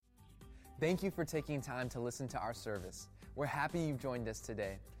Thank you for taking time to listen to our service. We're happy you've joined us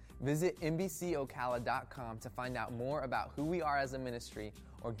today. Visit NBCOcala.com to find out more about who we are as a ministry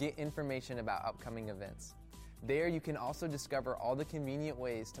or get information about upcoming events. There you can also discover all the convenient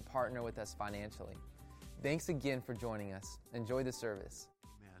ways to partner with us financially. Thanks again for joining us. Enjoy the service.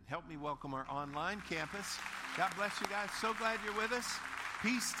 Amen. Help me welcome our online campus. God bless you guys. So glad you're with us.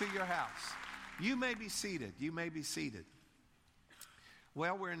 Peace to your house. You may be seated. You may be seated.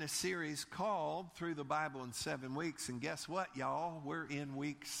 Well, we're in a series called Through the Bible in 7 Weeks. And guess what, y'all? We're in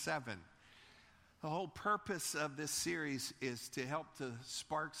week 7. The whole purpose of this series is to help to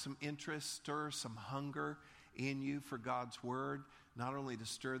spark some interest, stir some hunger in you for God's Word. Not only to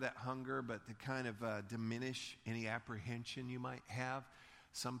stir that hunger, but to kind of diminish any apprehension you might have.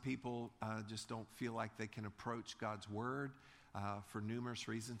 Some people just don't feel like they can approach God's Word for numerous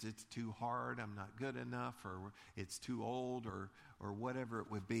reasons. It's too hard, I'm not good enough, or it's too old, or whatever it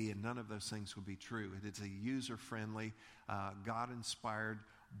would be, and none of those things would be true. It is a user-friendly, God-inspired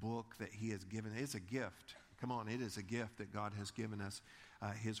book that He has given. It's a gift. Come on, it is a gift that God has given us,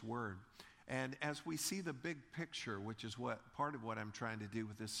 His Word. And as we see the big picture, which is part of what I'm trying to do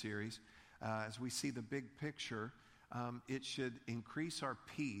with this series, as we see the big picture, it should increase our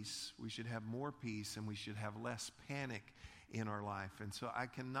peace. We should have more peace, and we should have less panic in our life. And so I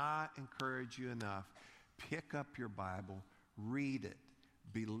cannot encourage you enough. Pick up your Bible, read it,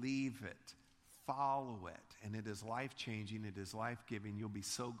 believe it, follow it, and it is life-changing. It is life-giving. You'll be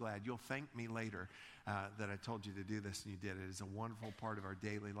so glad. You'll thank me later that I told you to do this and you did it. It is a wonderful part of our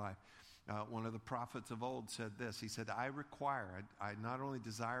daily life. One of the prophets of old said this. He said, I not only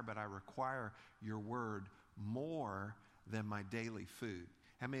desire, but I require your word more than my daily food.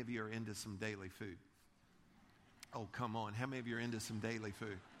 How many of you are into some daily food? Oh, come on. How many of you are into some daily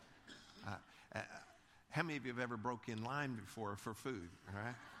food? How many of you have ever broke in line before for food? All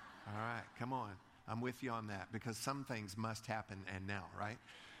right, come on. I'm with you on that, because some things must happen and now, right?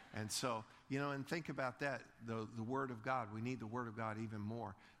 And so, and think about that, the Word of God. We need the Word of God even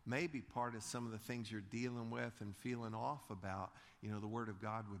more. Maybe part of some of the things you're dealing with and feeling off about, the Word of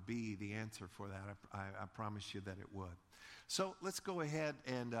God would be the answer for that. I promise you that it would. So let's go ahead,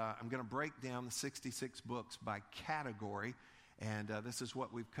 and I'm going to break down the 66 books by category. And this is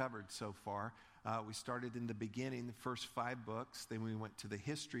what we've covered so far. We started in the beginning, the first 5 books. Then we went to the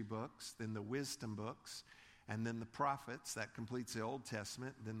history books, then the wisdom books, and then the prophets. That completes the Old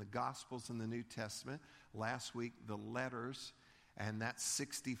Testament. Then the Gospels in the New Testament. Last week, the letters, and that's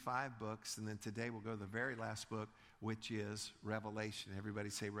 65 books. And then today we'll go to the very last book, which is Revelation. Everybody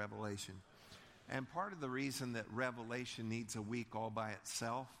say Revelation. And part of the reason that Revelation needs a week all by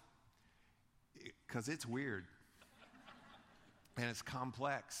itself, because it's weird. And it's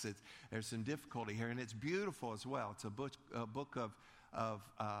complex. There's some difficulty here, and it's beautiful as well. It's a book of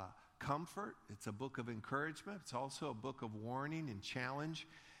comfort. It's a book of encouragement. It's also a book of warning and challenge.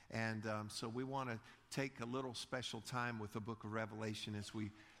 And so we want to take a little special time with the book of Revelation as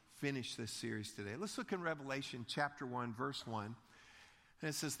we finish this series today. Let's look in Revelation chapter 1, verse 1. And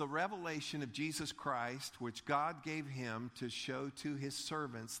it says, the revelation of Jesus Christ, which God gave him to show to his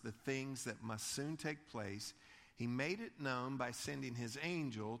servants the things that must soon take place, he made it known by sending his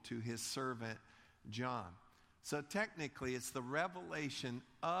angel to his servant John. So technically, it's the revelation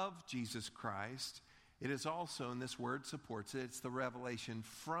of Jesus Christ. It is also, and this word supports it, it's the revelation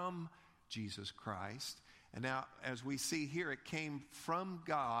from Jesus Christ. And now, as we see here, it came from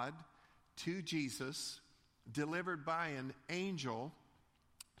God to Jesus, delivered by an angel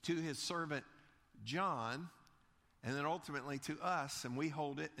to his servant John, and then ultimately to us, and we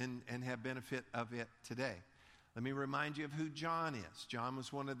hold it and have benefit of it today. Let me remind you of who John is. John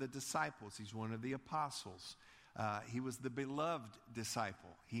was one of the disciples. He's one of the apostles. He was the beloved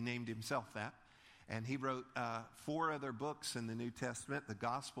disciple. He named himself that. And he wrote 4 other books in the New Testament, the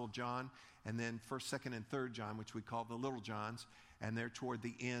Gospel of John, and then 1st, 2nd, and 3rd John, which we call the Little Johns, and they're toward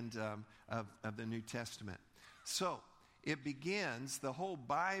the end of the New Testament. So it begins, the whole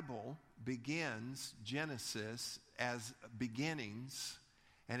Bible begins, Genesis, as beginnings.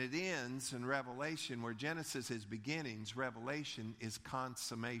 And it ends in Revelation, where Genesis is beginnings, Revelation is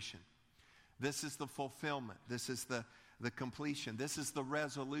consummation. This is the fulfillment. This is the completion. This is the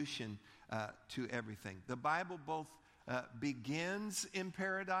resolution to everything. The Bible both begins in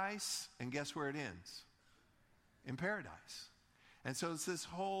paradise, and guess where it ends? In paradise. And so it's this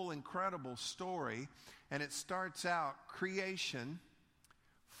whole incredible story, and it starts out creation,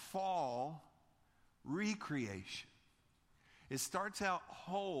 fall, recreation. It starts out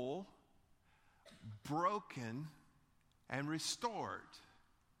whole, broken, and restored.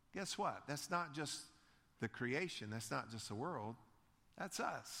 Guess what? That's not just the creation. That's not just the world. That's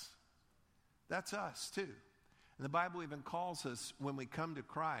us. That's us too. And the Bible even calls us, when we come to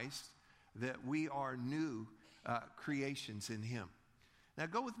Christ, that we are new creations in Him. Now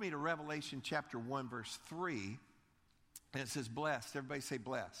go with me to Revelation chapter 1, verse 3. And it says blessed. Everybody say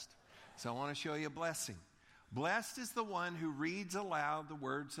blessed. So I want to show you a blessing. Blessed is the one who reads aloud the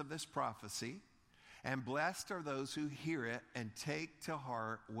words of this prophecy, and blessed are those who hear it and take to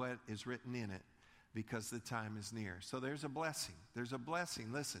heart what is written in it, because the time is near. So there's a blessing. There's a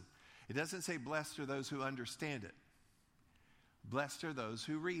blessing. Listen, it doesn't say blessed are those who understand it. Blessed are those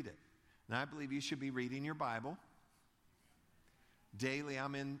who read it. Now I believe you should be reading your Bible. Daily,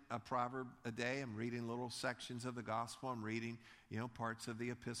 I'm in a proverb a day. I'm reading little sections of the gospel. I'm reading, parts of the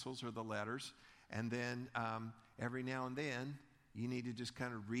epistles or the letters. And then every now and then, you need to just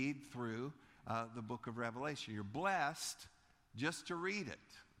kind of read through the book of Revelation. You're blessed just to read it,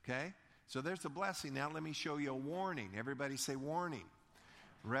 okay? So there's a blessing. Now let me show you a warning. Everybody say warning.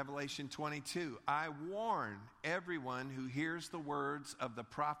 Revelation 22. I warn everyone who hears the words of the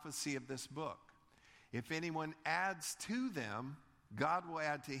prophecy of this book. If anyone adds to them, God will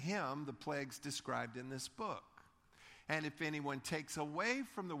add to him the plagues described in this book. And if anyone takes away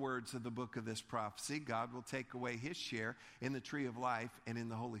from the words of the book of this prophecy, God will take away his share in the tree of life and in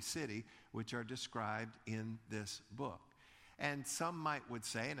the holy city, which are described in this book. And some would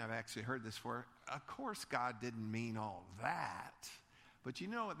say, and I've actually heard this before, of course God didn't mean all that. But you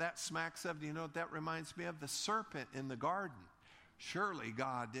know what that smacks of? Do you know what that reminds me of? The serpent in the garden. Surely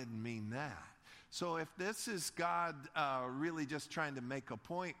God didn't mean that. So if this is God really just trying to make a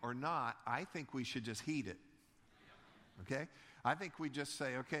point or not, I think we should just heed it. Okay? I think we just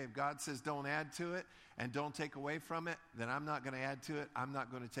say, okay, if God says don't add to it and don't take away from it, then I'm not going to add to it. I'm not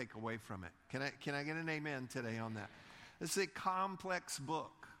going to take away from it. Can I get an amen today on that? This is a complex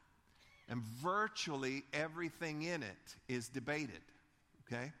book, and virtually everything in it is debated.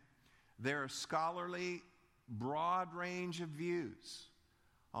 Okay? There are scholarly, broad range of views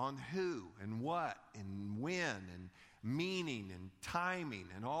on who and what and when and meaning and timing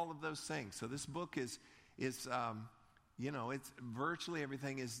and all of those things. So this book is it's virtually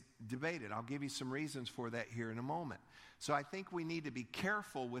everything is debated. I'll give you some reasons for that here in a moment. So I think we need to be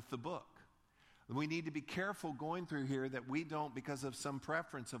careful with the book. We need to be careful going through here that we don't, because of some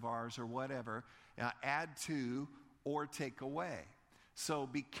preference of ours or whatever, add to or take away. So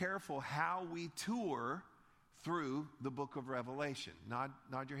be careful how we tour through the book of Revelation.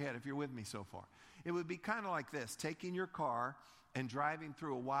 Nod your head if you're with me so far. It would be kind of like this, taking your car and driving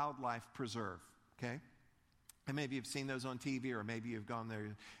through a wildlife preserve, okay? And maybe you've seen those on TV, or maybe you've gone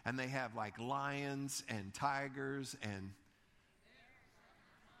there, and they have like lions and tigers and...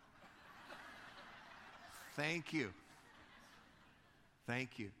 Thank you.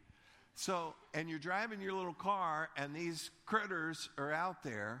 Thank you. So, and you're driving your little car, and these critters are out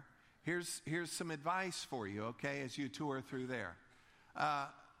there. Here's some advice for you, okay, as you tour through there.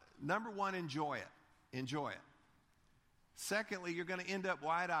 Number one, enjoy it. Enjoy it. Secondly, you're going to end up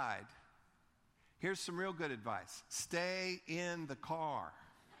wide-eyed. Here's some real good advice. Stay in the car.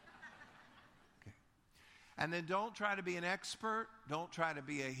 Okay. And then don't try to be an expert. Don't try to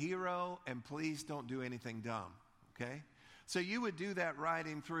be a hero. And please don't do anything dumb, okay? So you would do that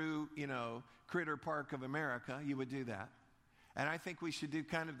riding through, Critter Park of America. You would do that. And I think we should do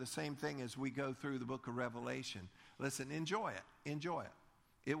kind of the same thing as we go through the book of Revelation. Listen, enjoy it. Enjoy it.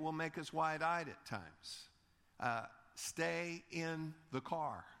 It will make us wide-eyed at times. Stay in the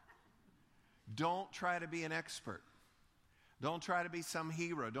car. Don't try to be an expert. Don't try to be some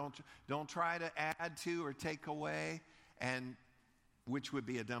hero. Don't try to add to or take away, and which would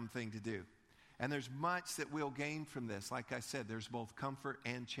be a dumb thing to do. And there's much that we'll gain from this. Like I said, there's both comfort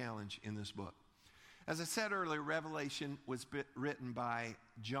and challenge in this book. As I said earlier, Revelation was written by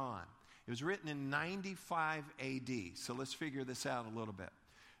John. It was written in 95 A.D., so let's figure this out a little bit.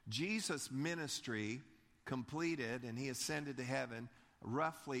 Jesus' ministry completed, and he ascended to heaven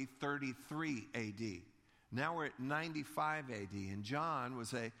roughly 33 A.D. Now we're at 95 A.D., and John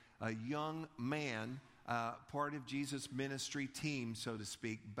was a young man, part of Jesus' ministry team, so to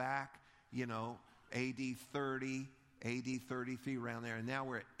speak, back, A.D. 30, A.D. 33, around there, and now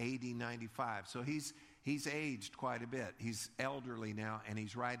we're at A.D. 95. So he's aged quite a bit. He's elderly now, and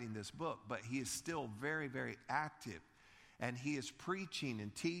he's writing this book, but he is still very, very active. And he is preaching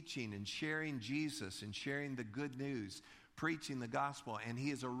and teaching and sharing Jesus and sharing the good news, preaching the gospel. And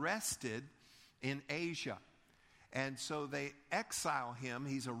he is arrested in Asia. And so they exile him.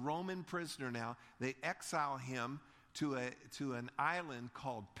 He's a Roman prisoner now. They exile him to an island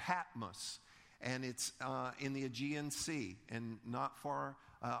called Patmos. And it's in the Aegean Sea and not far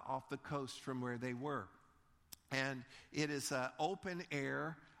off the coast from where they were. And it is an open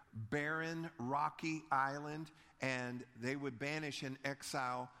air barren, rocky island, and they would banish and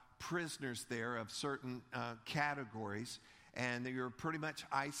exile prisoners there of certain categories. And they were pretty much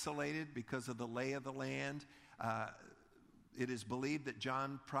isolated because of the lay of the land. It is believed that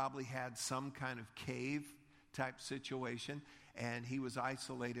John probably had some kind of cave type situation, and he was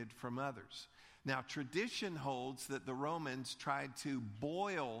isolated from others. Now, tradition holds that the Romans tried to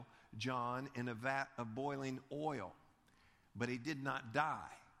boil John in a vat of boiling oil, but he did not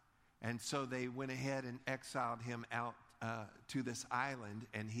die. And so they went ahead and exiled him out to this island,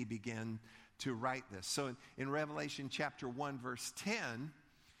 and he began to write this. So in Revelation chapter 1, verse 10,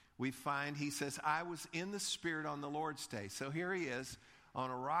 we find he says, I was in the Spirit on the Lord's day. So here he is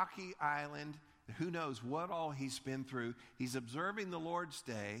on a rocky island. Who knows what all he's been through. He's observing the Lord's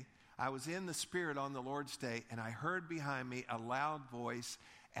day. I was in the Spirit on the Lord's day, and I heard behind me a loud voice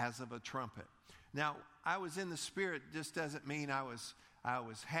as of a trumpet. Now, I was in the Spirit just doesn't mean I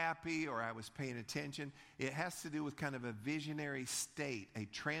was happy or I was paying attention. It has to do with kind of a visionary state, a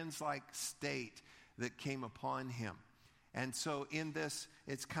trance-like state that came upon him. And so in this,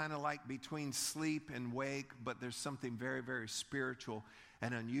 it's kind of like between sleep and wake, but there's something very, very spiritual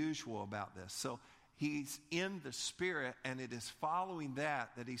and unusual about this. So he's in the Spirit, and it is following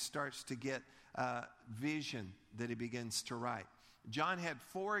that he starts to get vision that he begins to write. John had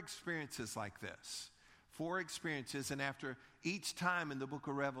 4 experiences like this. 4 experiences, and after each time in the book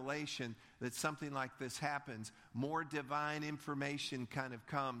of Revelation that something like this happens, more divine information kind of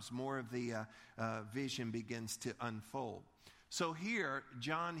comes, more of the vision begins to unfold. So here,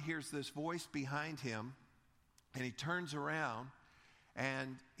 John hears this voice behind him, and he turns around,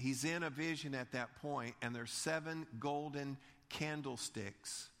 and he's in a vision at that point, and there's 7 golden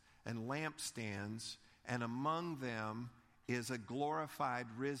candlesticks and lampstands, and among them is a glorified,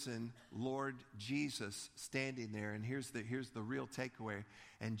 risen Lord Jesus standing there. And here's the real takeaway.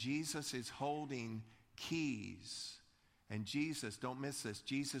 And Jesus is holding keys. And Jesus, don't miss this,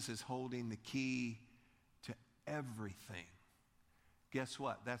 Jesus is holding the key to everything. Guess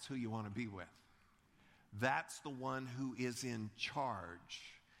what? That's who you want to be with. That's the one who is in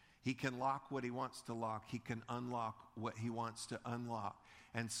charge. He can lock what he wants to lock. He can unlock what he wants to unlock.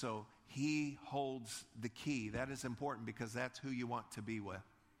 And so he holds the key. That is important because that's who you want to be with.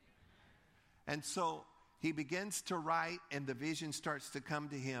 And so he begins to write, and the vision starts to come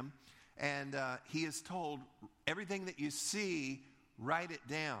to him. And he is told, everything that you see, write it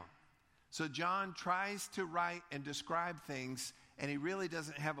down. So John tries to write and describe things, and he really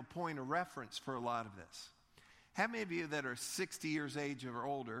doesn't have a point of reference for a lot of this. How many of you that are 60 years age or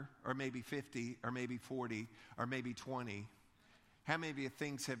older, or maybe 50, or maybe 40, or maybe 20, how many of you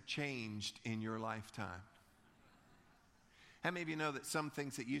things have changed in your lifetime? How many of you know that some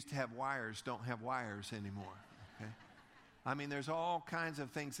things that used to have wires don't have wires anymore? Okay? I mean, there's all kinds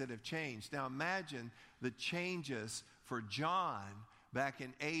of things that have changed. Now imagine the changes for John back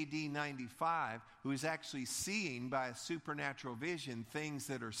in AD 95, who is actually seeing by a supernatural vision things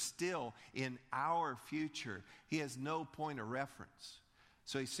that are still in our future. He has no point of reference.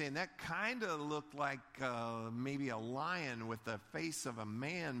 So he's saying that kind of looked like maybe a lion with the face of a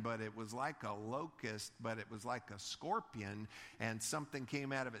man, but it was like a locust, but it was like a scorpion, and something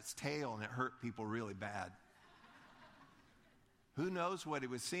came out of its tail and it hurt people really bad. Who knows what he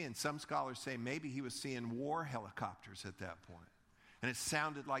was seeing? Some scholars say maybe he was seeing war helicopters at that point. And it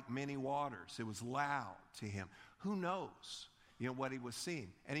sounded like many waters. It was loud to him. Who knows, what he was seeing?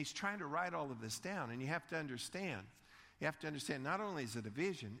 And he's trying to write all of this down. And you have to understand, not only is it a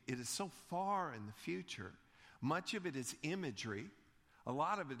vision, it is so far in the future. Much of it is imagery. A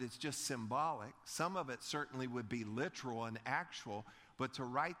lot of it is just symbolic. Some of it certainly would be literal and actual. But to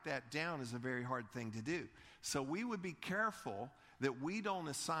write that down is a very hard thing to do. So we would be careful that we don't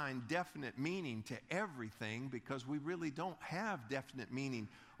assign definite meaning to everything, because we really don't have definite meaning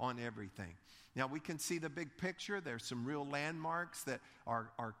on everything. Now, we can see the big picture. There's some real landmarks that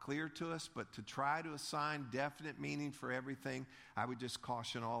are clear to us, but to try to assign definite meaning for everything, I would just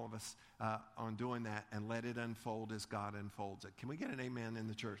caution all of us on doing that, and let it unfold as God unfolds it. Can we get an amen in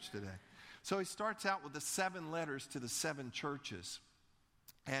the church today? So he starts out with the 7 letters to the 7 churches.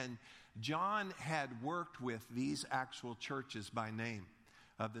 And John had worked with these actual churches by name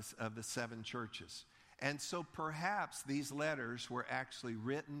of the 7 churches. And so perhaps these letters were actually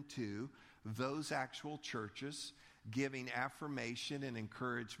written to those actual churches, giving affirmation and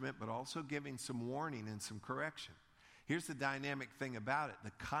encouragement, but also giving some warning and some correction. Here's the dynamic thing about it.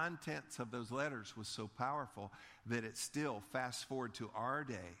 The contents of those letters was so powerful that it still, fast forward to our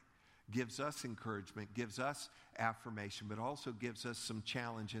day, gives us encouragement, gives us affirmation, but also gives us some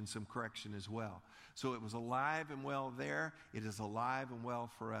challenge and some correction as well. So it was alive and well there. It is alive and well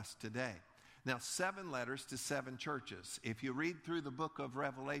for us today. Now, 7 letters to 7 churches. If you read through the book of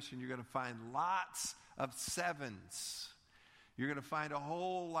Revelation, you're going to find lots of 7s. You're going to find a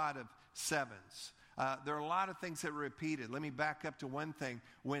whole lot of 7s. There are a lot of things that are repeated. Let me back up to one thing.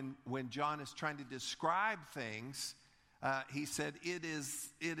 When John is trying to describe things, he said, it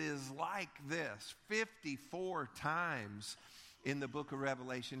is like this. 54 times in the book of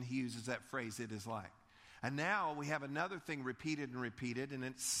Revelation, he uses that phrase, it is like. And now we have another thing repeated, and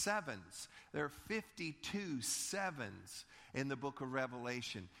it's 7s. There are 52 7s in the book of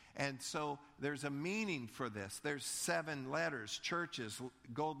Revelation. And so there's a meaning for this. There's 7 letters, churches,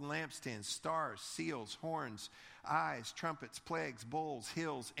 golden lampstands, stars, seals, horns, eyes, trumpets, plagues, bowls,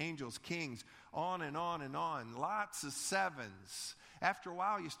 hills, angels, kings, on and on and on. Lots of 7s. After a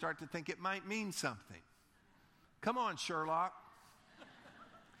while, you start to think it might mean something. Come on, Sherlock.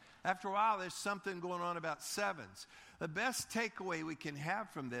 After a while, there's something going on about 7s. The best takeaway we can have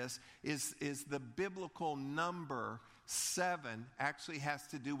from this is the biblical number 7 actually has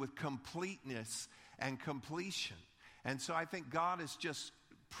to do with completeness and completion. And so I think God is just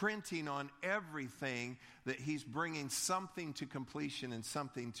printing on everything that he's bringing something to completion and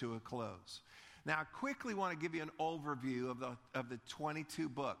something to a close. Now, I quickly want to give you an overview of the 22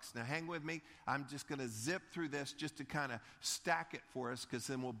 books. Now, hang with me. I'm just going to zip through this just to kind of stack it for us, because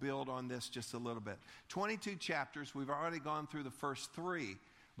then we'll build on this just a little bit. 22 chapters. We've already gone through the first 3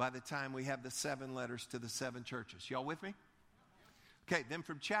 by the time we have the 7 letters to the 7 churches. Y'all with me? Okay, then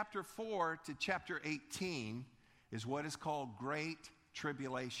from chapter 4 to chapter 18 is what is called Great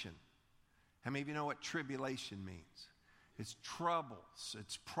Tribulation. How many of you know what tribulation means? It's troubles,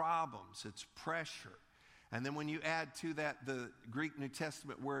 it's problems, it's pressure. And then when you add to that the Greek New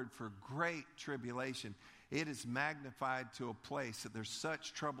Testament word for great tribulation, it is magnified to a place that there's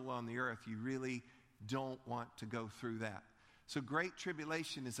such trouble on the earth, you really don't want to go through that. So great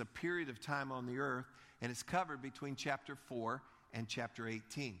tribulation is a period of time on the earth, and it's covered between chapter 4 and chapter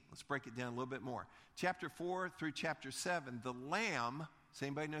 18. Let's break it down a little bit more. Chapter 4 through chapter 7, the Lamb, does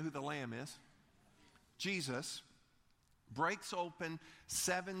anybody know who the Lamb is? Jesus breaks open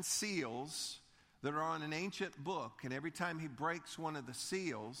 7 seals that are on an ancient book, and every time he breaks one of the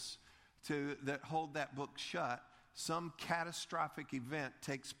seals that hold that book shut, some catastrophic event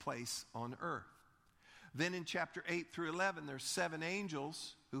takes place on earth. Then in chapter 8 through 11, there's 7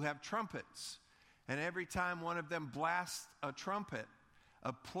 angels who have trumpets, and every time one of them blasts a trumpet,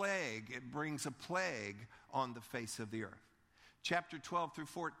 it brings a plague on the face of the earth. Chapter 12 through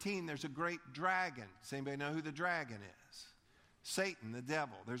 14, there's a great dragon. Does anybody know who the dragon is? Satan, the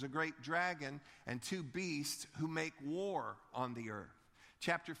devil. There's a great dragon and 2 beasts who make war on the earth.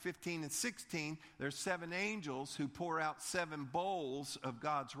 Chapter 15 and 16, there's 7 angels who pour out 7 bowls of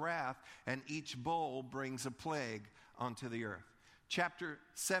God's wrath, and each bowl brings a plague onto the earth. Chapter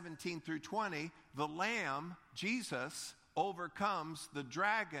 17 through 20, the Lamb, Jesus, overcomes the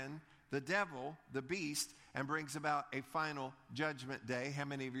dragon, the devil, the beast, and brings about a final judgment day. How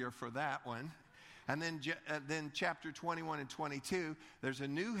many of you are for that one? And then chapter 21 and 22, there's a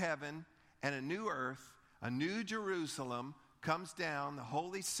new heaven and a new earth, a new Jerusalem comes down, the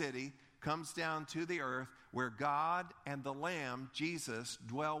holy city comes down to the earth, where God and the Lamb, Jesus,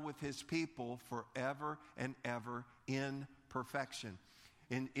 dwell with his people forever and ever in perfection.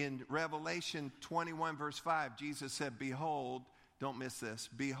 In Revelation 21 verse 5, Jesus said, behold, don't miss this,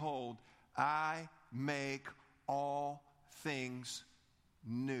 behold, I make all things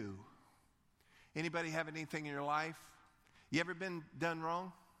new. Anybody have anything in your life? You ever been done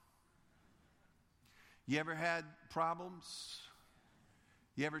wrong? You ever had problems?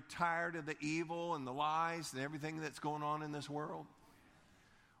 You ever tired of the evil and the lies and everything that's going on in this world?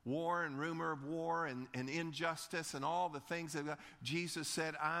 War and rumor of war and injustice and all the things that Jesus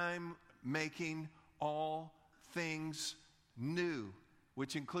said, I'm making all things new,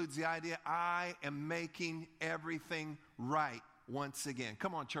 which includes the idea I am making everything right once again.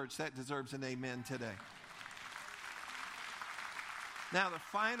 Come on, church, that deserves an amen today. Now,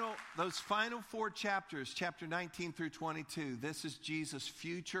 those final 4 chapters, chapter 19 through 22, this is Jesus'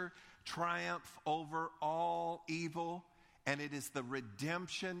 future triumph over all evil, and it is the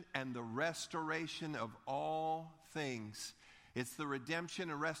redemption and the restoration of all things. It's the redemption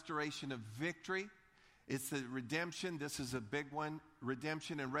and restoration of victory. It's the redemption, this is a big one,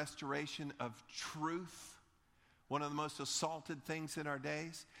 redemption and restoration of truth. One of the most assaulted things in our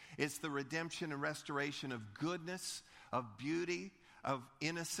days. It's the redemption and restoration of goodness, of beauty, of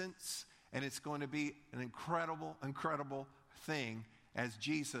innocence. And it's going to be an incredible, incredible thing as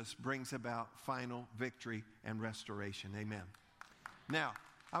Jesus brings about final victory and restoration. Amen. Now,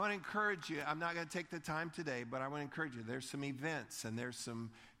 I want to encourage you. I'm not going to take the time today, but I want to encourage you. There's some events and there's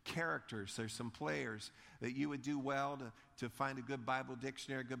some characters, there's some players that you would do well to find a good Bible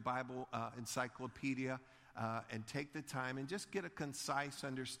dictionary, a good Bible encyclopedia, and take the time and just get a concise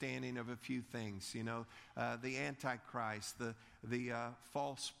understanding of a few things. You know, the Antichrist, the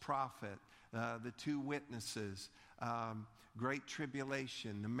false prophet, the two witnesses, Great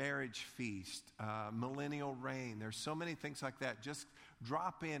Tribulation, the marriage feast, millennial reign. There's so many things like that. Just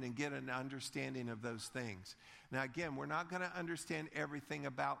drop in and get an understanding of those things. Now, again, we're not going to understand everything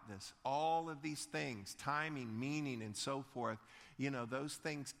about this. All of these things, timing, meaning, and so forth, you know, those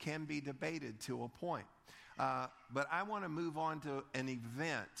things can be debated to a point. But I want to move on to an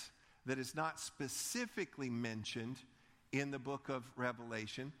event that is not specifically mentioned in the book of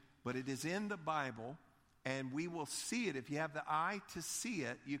Revelation, but it is in the Bible, and we will see it. If you have the eye to see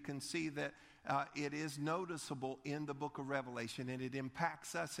it, you can see that it is noticeable in the book of Revelation, and it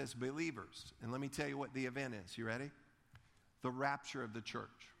impacts us as believers. And let me tell you what the event is. You ready? The rapture of the church.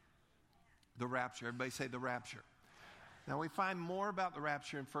 The rapture. Everybody say the rapture. Now, we find more about the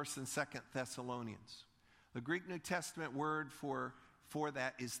rapture in 1st and 2nd Thessalonians. The Greek New Testament word for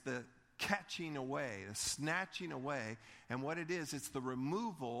that is the catching away, the snatching away. And what it is, it's the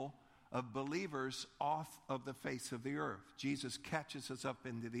removal of believers off of the face of the earth. Jesus catches us up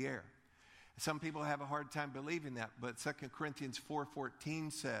into the air. Some people have a hard time believing that, but 2 Corinthians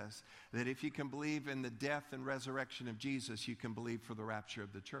 4:14 says that if you can believe in the death and resurrection of Jesus, you can believe for the rapture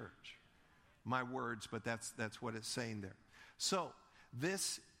of the church. My words, but that's what it's saying there. So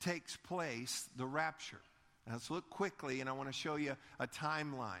this takes place, the rapture. Now, let's look quickly, and I want to show you a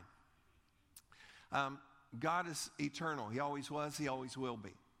timeline. God is eternal. He always was. He always will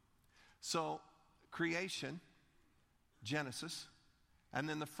be. So creation, Genesis, and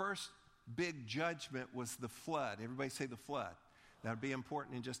then the first big judgment was the flood. Everybody say the flood. That'll be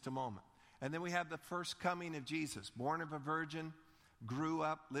important in just a moment. And then we have the first coming of Jesus, born of a virgin, grew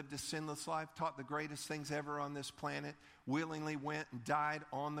up, lived a sinless life, taught the greatest things ever on this planet, willingly went and died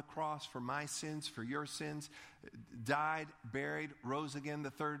on the cross for my sins, for your sins, died, buried, rose again the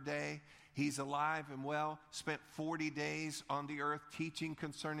third day. He's alive and well, spent 40 days on the earth teaching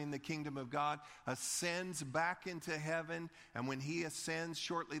concerning the kingdom of God, ascends back into heaven, and when he ascends,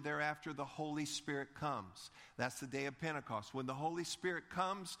 shortly thereafter, the Holy Spirit comes. That's the day of Pentecost. When the Holy Spirit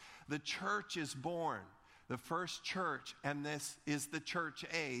comes, the church is born. The first church, and this is the church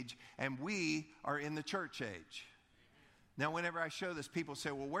age, and we are in the church age. Now, whenever I show this, people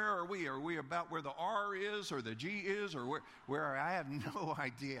say, well, where are we? Are we about where the R is or the G is, or where are we? I have no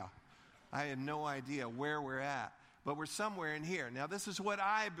idea. I have no idea where we're at, but we're somewhere in here. Now, this is what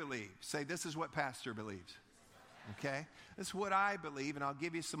I believe. Say, this is what Pastor believes. Okay? This is what I believe, and I'll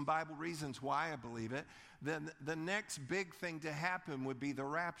give you some Bible reasons why I believe it. Then the next big thing to happen would be the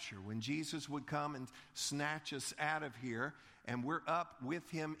rapture, when Jesus would come and snatch us out of here, and we're up with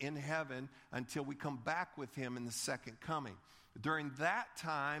him in heaven until we come back with him in the second coming. During that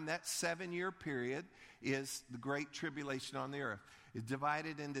time, that 7-year period, is the Great Tribulation on the earth. It's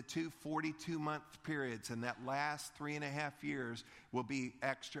divided into two 42-month periods, and that last 3.5 years will be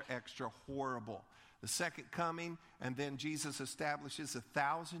extra horrible. The second coming, and then Jesus establishes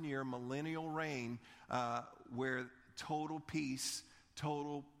 1,000-year millennial reign where total peace,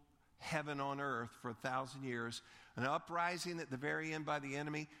 total heaven on earth for 1,000 years. An uprising at the very end by the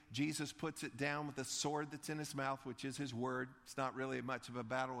enemy. Jesus puts it down with the sword that's in his mouth, which is his word. It's not really much of a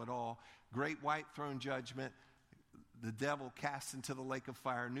battle at all. Great white throne judgment. The devil cast into the lake of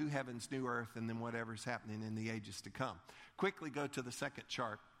fire, new heavens, new earth, and then whatever's happening in the ages to come. Quickly go to the second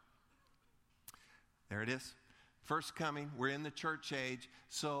chart. There it is. First coming, we're in the church age.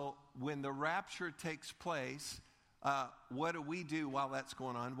 So when the rapture takes place, what do we do while that's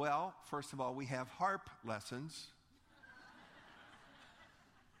going on? Well, first of all, we have harp lessons.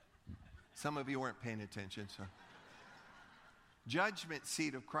 Some of you weren't paying attention, so. Judgment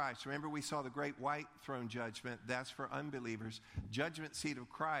seat of Christ. Remember, we saw the great white throne judgment. That's for unbelievers. Judgment seat of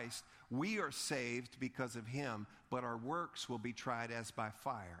Christ. We are saved because of him, but our works will be tried as by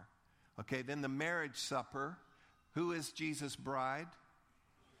fire. Okay, then the marriage supper. Who is Jesus' bride?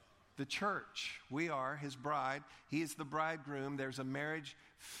 The church. We are his bride. He is the bridegroom. There's a marriage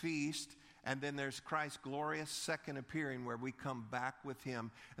feast. And then there's Christ's glorious second appearing where we come back with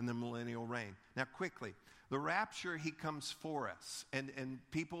him in the millennial reign. Now, quickly. The rapture, he comes for us. And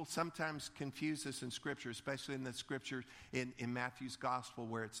people sometimes confuse this in Scripture, especially in the Scripture in Matthew's Gospel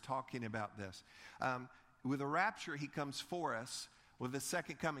where it's talking about this. With the rapture, he comes for us. With the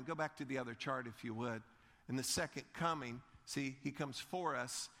second coming, go back to the other chart if you would. In the second coming, See, he comes for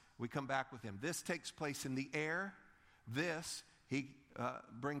us. We come back with him. This takes place in the air. This, he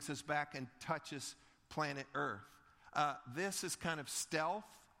brings us back and touches planet Earth. This is kind of stealth.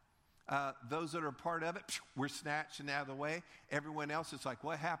 Those that are part of it, we're snatched and out of the way. Everyone else is like,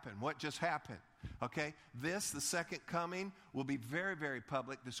 what happened? What just happened? Okay, this, the second coming, will be very, very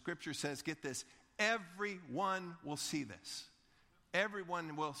public. The scripture says, get this, everyone will see this.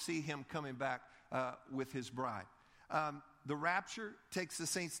 Everyone will see him coming back with his bride. The rapture takes the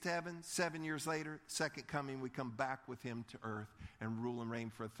saints to heaven. 7 years later, second coming, we come back with him to earth and rule and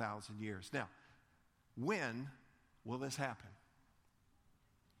reign for 1,000 years. Now, when will this happen?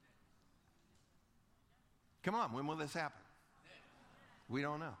 Come on, when will this happen? We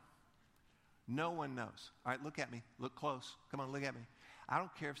don't know. No one knows. All right, look at me. Look close. Come on, look at me. I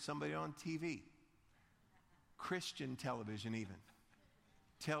don't care if somebody on TV, Christian television even,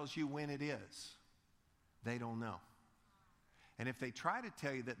 tells you when it is. They don't know. And if they try to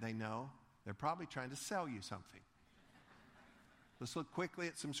tell you that they know, they're probably trying to sell you something. Let's look quickly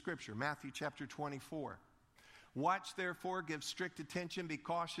at some scripture. Matthew chapter 24. Watch therefore, give strict attention, be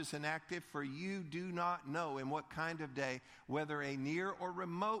cautious and active, for you do not know in what kind of day, whether a near or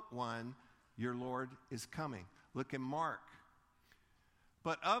remote one, your Lord is coming. Look in Mark.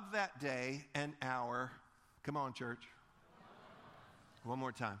 But of that day and hour, come on church. One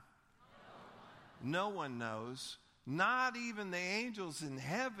more time. No one knows, not even the angels in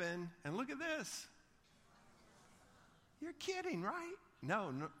heaven. And look at this. You're kidding, right?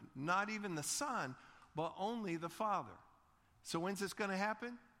 No, not even the Son, but only the Father. So when's this going to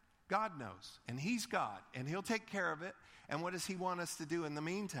happen? God knows, and he's God, and he'll take care of it. And what does he want us to do in the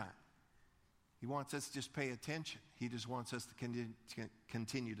meantime? He wants us to just pay attention. He just wants us to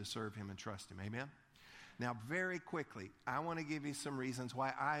continue to serve him and trust him. Amen? Now, very quickly, I want to give you some reasons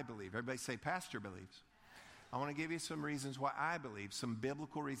why I believe. Everybody say, Pastor believes. I want to give you some reasons why I believe, some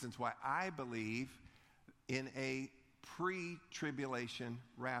biblical reasons why I believe in a pre-tribulation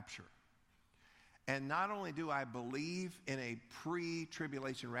rapture. And not only do I believe in a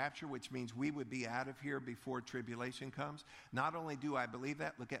pre-tribulation rapture, which means we would be out of here before tribulation comes, not only do I believe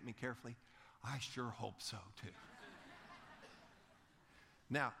that, look at me carefully, I sure hope so too.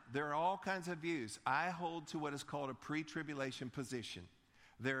 Now, there are all kinds of views. I hold to what is called a pre-tribulation position.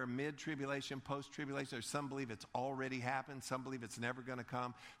 There are mid-tribulation, post-tribulation. There's some believe it's already happened. Some believe it's never going to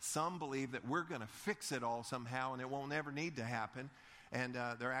come. Some believe that we're going to fix it all somehow and it won't ever need to happen. And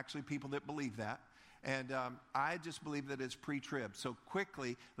there are actually people that believe that. And I just believe that it's pre-trib. So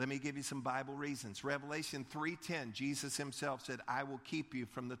quickly, let me give you some Bible reasons. Revelation 3:10, Jesus himself said, I will keep you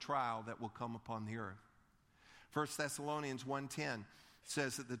from the trial that will come upon the earth. 1 Thessalonians 1:10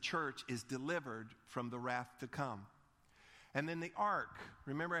 says that the church is delivered from the wrath to come. And then the ark.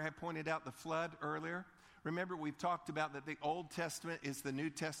 Remember I had pointed out the flood earlier? Remember we've talked about that the Old Testament is the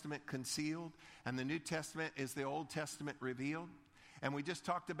New Testament concealed, and the New Testament is the Old Testament revealed. And we just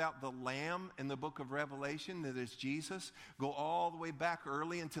talked about the Lamb in the book of Revelation, that is Jesus. Go all the way back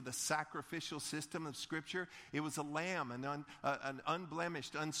early into the sacrificial system of Scripture. It was a lamb, an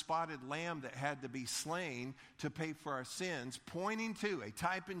unblemished, unspotted lamb that had to be slain to pay for our sins, pointing to, a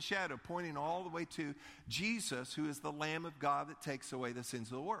type and shadow, pointing all the way to Jesus, who is the Lamb of God that takes away the sins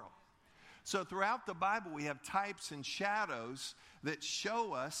of the world. So throughout the Bible, we have types and shadows that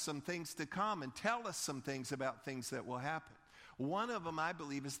show us some things to come and tell us some things about things that will happen. One of them, I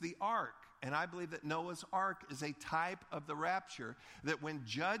believe, is the ark. And I believe that Noah's ark is a type of the rapture, that when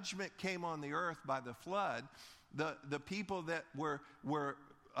judgment came on the earth by the flood, the people that were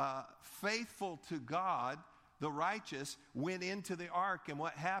faithful to God, the righteous, went into the ark. And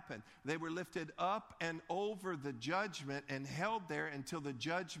what happened? They were lifted up and over the judgment and held there until the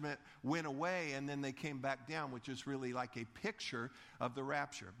judgment went away, and then they came back down, which is really like a picture of the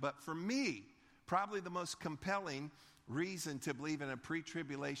rapture. But for me, probably the most compelling reason to believe in a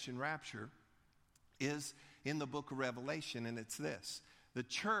pre-tribulation rapture is in the book of Revelation, and it's this. The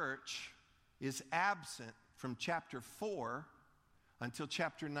church is absent from chapter 4 until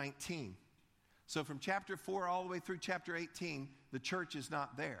chapter 19. So from chapter 4 all the way through chapter 18, the church is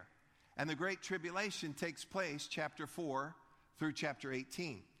not there. And the Great Tribulation takes place chapter 4 through chapter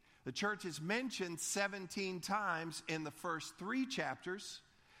 18. The church is mentioned 17 times in the first 3 chapters.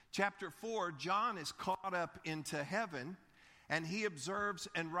 Chapter 4, John is caught up into heaven, and he observes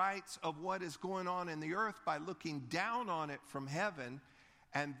and writes of what is going on in the earth by looking down on it from heaven.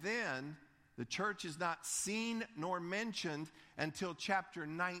 And then the church is not seen nor mentioned until chapter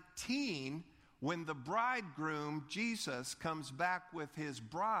 19, when the bridegroom, Jesus, comes back with his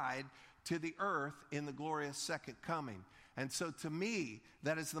bride to the earth in the glorious second coming. And so to me,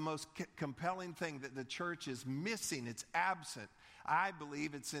 that is the most compelling thing that the church is missing. It's absent. I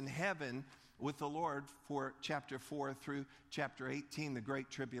believe it's in heaven with the Lord for chapter 4 through chapter 18, the Great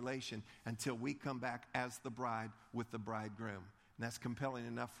Tribulation, until we come back as the bride with the bridegroom. And that's compelling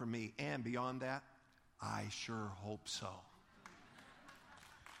enough for me. And beyond that, I sure hope so.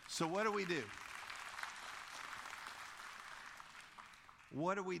 So what do we do?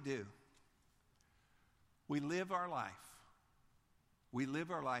 What do we do? We live our life. We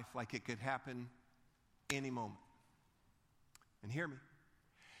live our life like it could happen any moment. And hear me.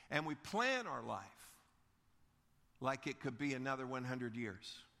 And we plan our life like it could be another 100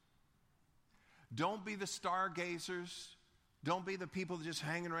 years. Don't be the stargazers. Don't be the people just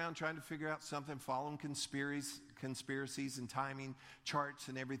hanging around trying to figure out something, following conspiracies and timing charts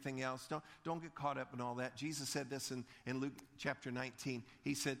and everything else. Don't get caught up in all that. Jesus said this in Luke chapter 19.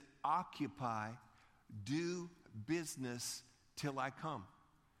 He said, occupy, do business till I come.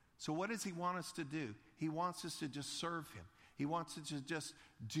 So what does he want us to do? He wants us to just serve him. He wants us to just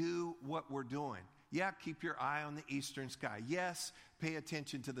do what we're doing. Yeah, keep your eye on the eastern sky. Yes, pay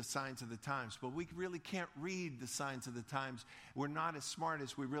attention to the signs of the times. But we really can't read the signs of the times. We're not as smart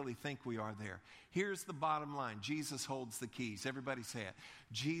as we really think we are there. Here's the bottom line. Jesus holds the keys. Everybody say it.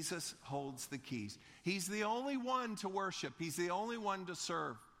 Jesus holds the keys. He's the only one to worship. He's the only one to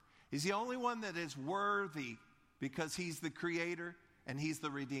serve. He's the only one that is worthy because he's the creator and he's the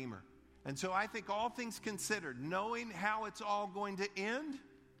redeemer. And so I think all things considered, knowing how it's all going to end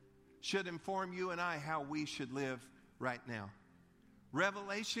should inform you and I how we should live right now.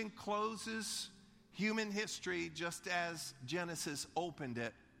 Revelation closes human history just as Genesis opened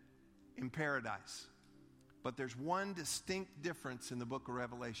it in paradise. But there's one distinct difference in the book of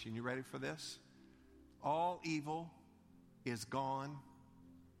Revelation. You ready for this? All evil is gone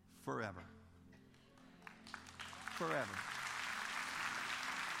forever. Forever.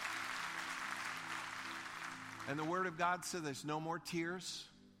 And the Word of God says there's no more tears,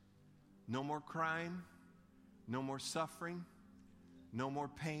 no more crying, no more suffering, no more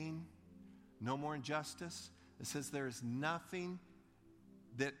pain, no more injustice. It says there is nothing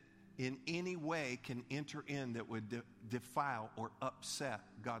that in any way can enter in that would defile or upset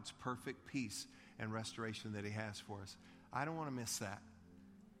God's perfect peace and restoration that he has for us. I don't want to miss that.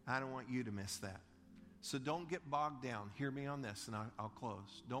 I don't want you to miss that. So don't get bogged down. Hear me on this, and I'll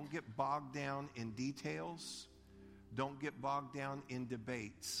close. Don't get bogged down in details. Don't get bogged down in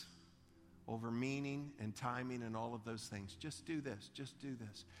debates over meaning and timing and all of those things. Just do this. Just do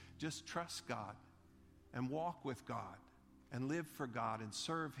this. Just trust God and walk with God and live for God and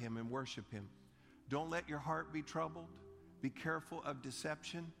serve him and worship him. Don't let your heart be troubled. Be careful of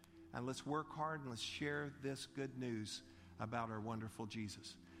deception, and let's work hard and let's share this good news about our wonderful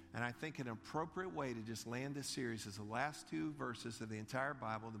Jesus. And I think an appropriate way to just land this series is the last two verses of the entire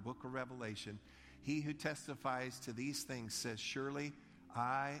Bible, the book of Revelation. He who testifies to these things says, surely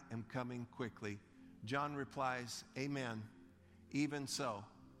I am coming quickly. John replies, amen, even so.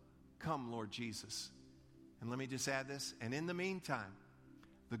 Come, Lord Jesus. And let me just add this. And in the meantime,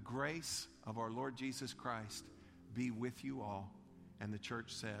 the grace of our Lord Jesus Christ be with you all. And the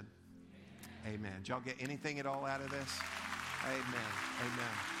church said, amen. Did y'all get anything at all out of this? Amen.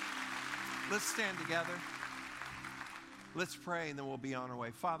 Amen. Let's stand together. Let's pray, and then we'll be on our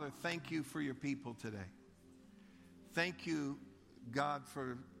way. Father, thank you for your people today. Thank you, God,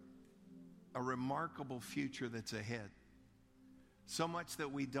 for a remarkable future that's ahead. So much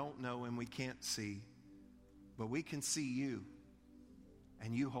that we don't know and we can't see, but we can see you,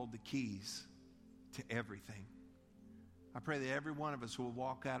 and you hold the keys to everything. I pray that every one of us will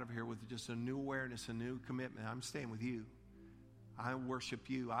walk out of here with just a new awareness, a new commitment. I'm staying with you. I worship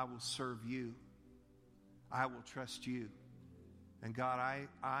you. I will serve you. I will trust you. And God,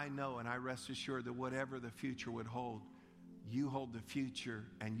 I know and I rest assured that whatever the future would hold, you hold the future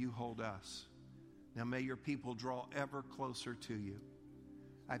and you hold us. Now may your people draw ever closer to you.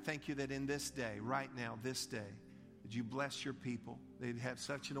 I thank you that in this day, right now, this day, that you bless your people. They'd have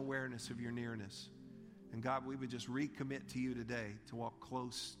such an awareness of your nearness. And God, we would just recommit to you today to walk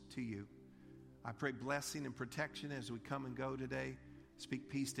close to you. I pray blessing and protection as we come and go today. Speak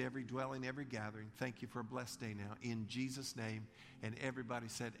peace to every dwelling, every gathering. Thank you for a blessed day now. In Jesus' name. And everybody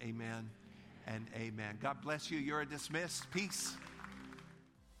said amen and amen. God bless you. You're dismissed. Peace.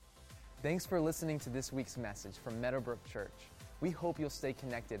 Thanks for listening to this week's message from Meadowbrook Church. We hope you'll stay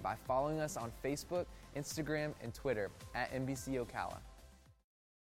connected by following us on Facebook, Instagram, and Twitter at NBC Ocala.